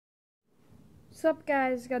What's up,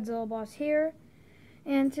 guys? Godzilla Boss here,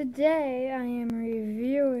 and today I am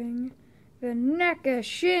reviewing the NECA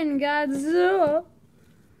Shin Godzilla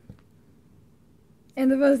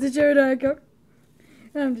and the Busted Cherry Diet Coke.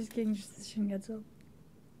 No, I'm just kidding, just the Shin Godzilla.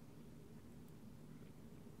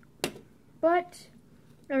 But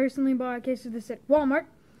I recently bought a case of this at Walmart.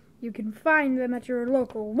 You can find them at your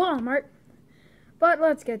local Walmart. But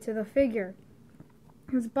let's get to the figure.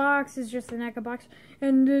 This box is just a NECA box.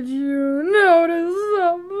 And did you notice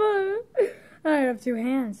something? I have two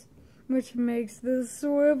hands, which makes the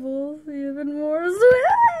swivels even more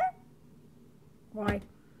swivel. Why?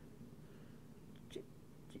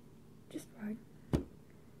 Just why?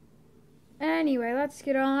 Anyway, let's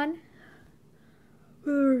get on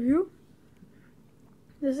with the review.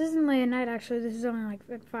 This isn't late at night, actually. This is only like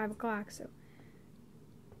at 5 o'clock, so.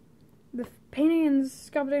 The painting and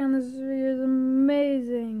sculpting on this figure is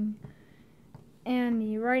amazing.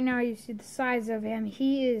 And right now you see the size of him.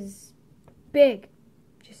 He is big.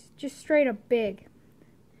 Just straight up big.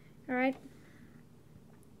 Alright?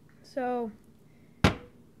 So,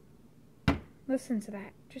 listen to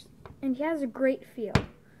that. And he has a great feel.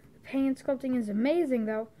 The painting and sculpting is amazing,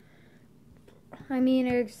 though. I mean,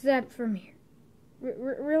 except for me.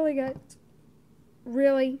 Really, guys?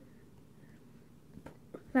 Really?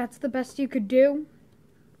 That's the best you could do?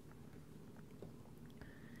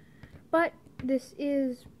 But this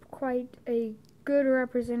is quite a good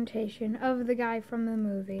representation of the guy from the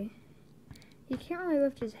movie. He can't really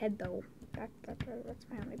lift his head, though. That's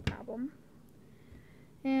my only problem.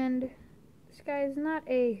 And this guy is not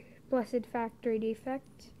a blessed factory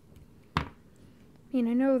defect. I mean,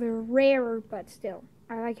 I know they're rarer, but still.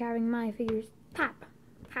 I like having my figures pop,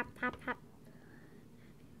 pop, pop, pop.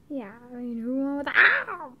 Yeah, I mean, who wants with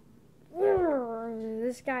ow!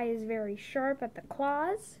 This guy is very sharp at the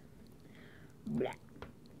claws.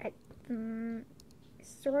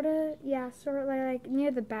 Sort of like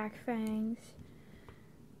near the back fangs,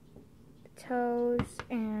 the toes,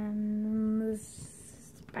 and the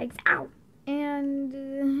spikes. Ow! And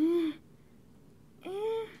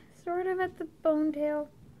sort of at the bone tail,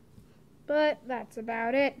 but that's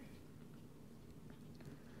about it.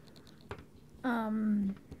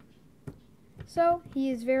 So, he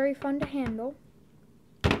is very fun to handle.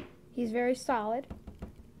 He's very solid.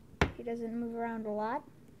 He doesn't move around a lot.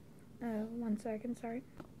 1 second, sorry.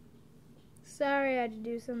 Sorry, I had to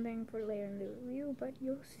do something for later in the review, but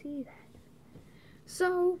you'll see that.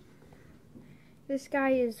 So, this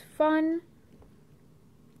guy is fun.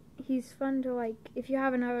 He's fun to, like, if you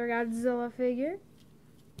have another Godzilla figure.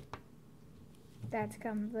 That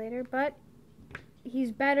comes later, but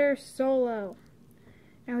he's better solo.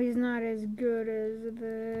 Now, he's not as good as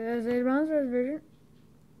the Monsters version.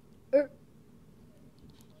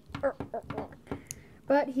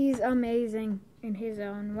 But he's amazing in his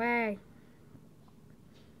own way.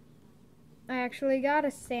 I actually got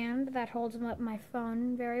a stand that holds up my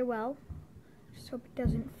phone very well. Just hope it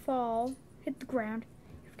doesn't fall, hit the ground.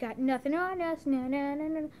 You've got nothing on us,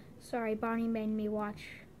 no. Sorry, Bonnie made me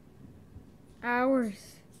watch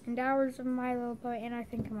hours and hours of My Little Pony, and I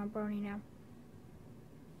think I'm a brony now.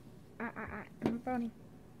 I'm a brony.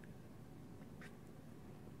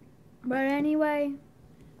 But anyway,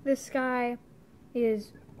 this guy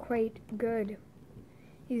is quite good.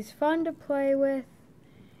 He's fun to play with,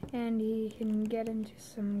 and he can get into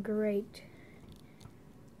some great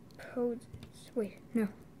poses. Wait, no.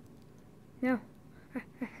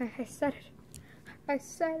 I said it. I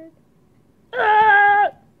said it.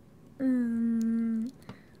 Ah!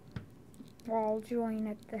 Ball joint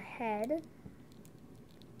at the head.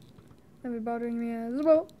 That'll be bothering me as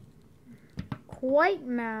well. Quite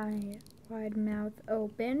my wide mouth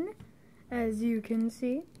open, as you can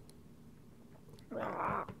see.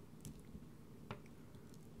 Up.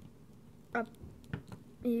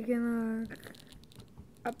 You can look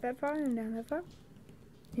up that far and down that far.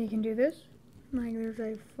 You can do this. Like there's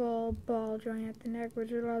a full ball joint at the neck,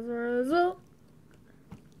 which is also a result.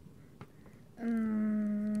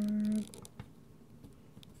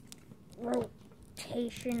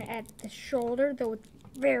 Rotation at the shoulder, though it's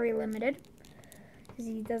very limited because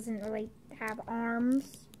he doesn't really have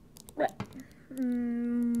arms.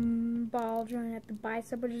 Ball joint at the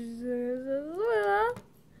bicep, which is a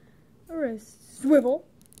wrist swivel.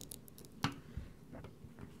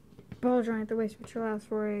 Ball joint at the waist, which allows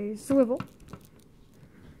for a swivel.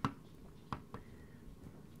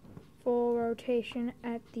 Full rotation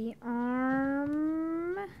at the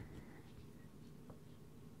arm.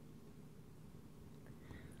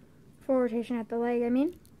 Full rotation at the leg, I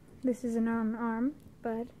mean. This is an arm,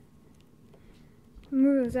 but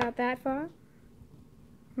moves out that far.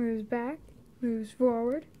 Moves back. moves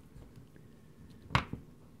forward.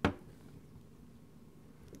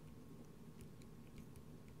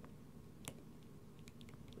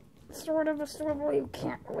 Sort of a swivel, you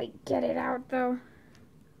can't really get it out though.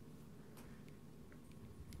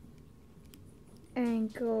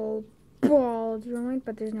 Ankle ball joint,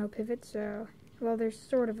 but there's no pivot, so, well, there's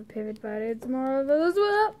sort of a pivot, but it's more of a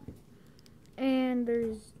swap. And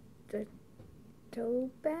there's the toe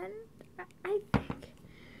bend, I think.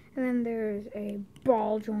 And then there's a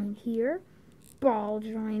ball joint here, ball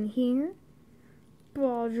joint here,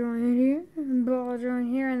 ball joint here, and ball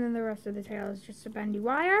joint here, and then the rest of the tail is just a bendy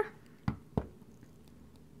wire.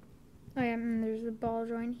 Oh yeah, and there's the ball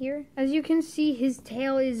joint here. As you can see, his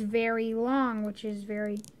tail is very long, which is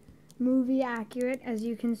very movie accurate, as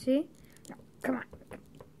you can see. No, come on.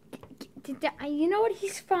 You know what?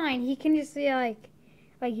 He's fine. He can just say like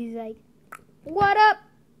he's like, what up?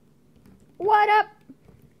 What up?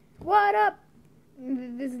 What up?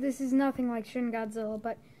 This is nothing like Shin Godzilla,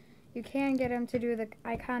 but you can get him to do the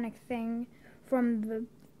iconic thing from the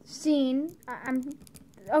scene.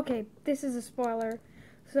 Okay, this is a spoiler.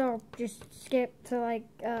 So, just skip to, like,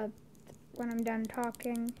 when I'm done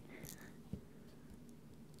talking.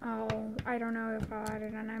 Oh, I don't know if I'll add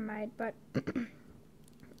it on, I might, but,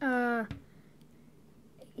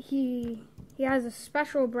 he has a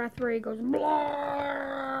special breath where he goes, blah,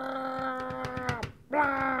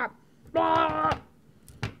 blah, blah,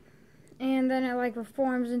 and then it, like,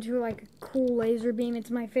 reforms into, like, a cool laser beam. It's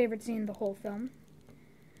my favorite scene in the whole film.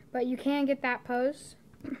 But you can get that pose.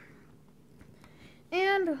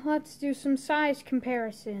 And let's do some size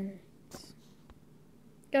comparisons.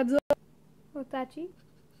 Godzilla Watachi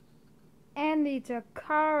and the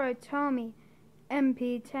Takara Tomy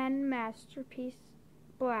MP10 Masterpiece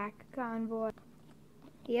Black Convoy.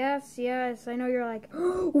 Yes, yes, I know you're like,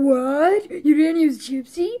 what? You didn't use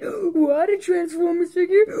Gypsy? What? A Transformers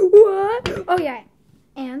figure? What? Oh yeah,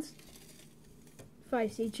 and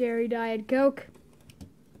Feisty Cherry Diet Coke.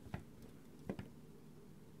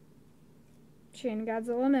 Shin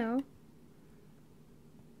Godzilla, no.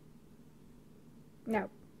 No.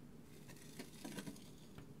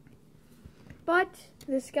 But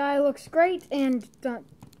this guy looks great, and don't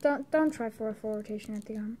try for a full rotation at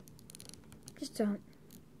the arm. Just don't.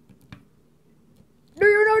 Do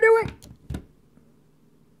you know do it?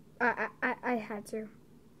 I had to.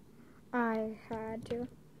 I had to.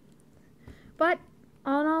 But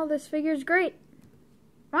all in all, this figure's great.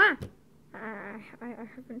 Ah, I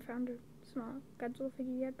haven't found a small Godzilla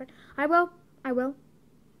figure yet, but I will.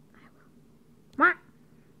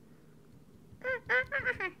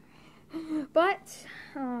 But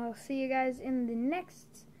I'll see you guys in the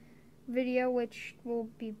next video, which will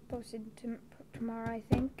be posted tomorrow, I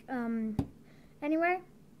think. Anyway,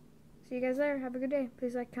 see you guys there. Have a good day.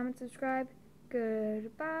 Please like, comment, subscribe.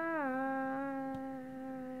 Goodbye.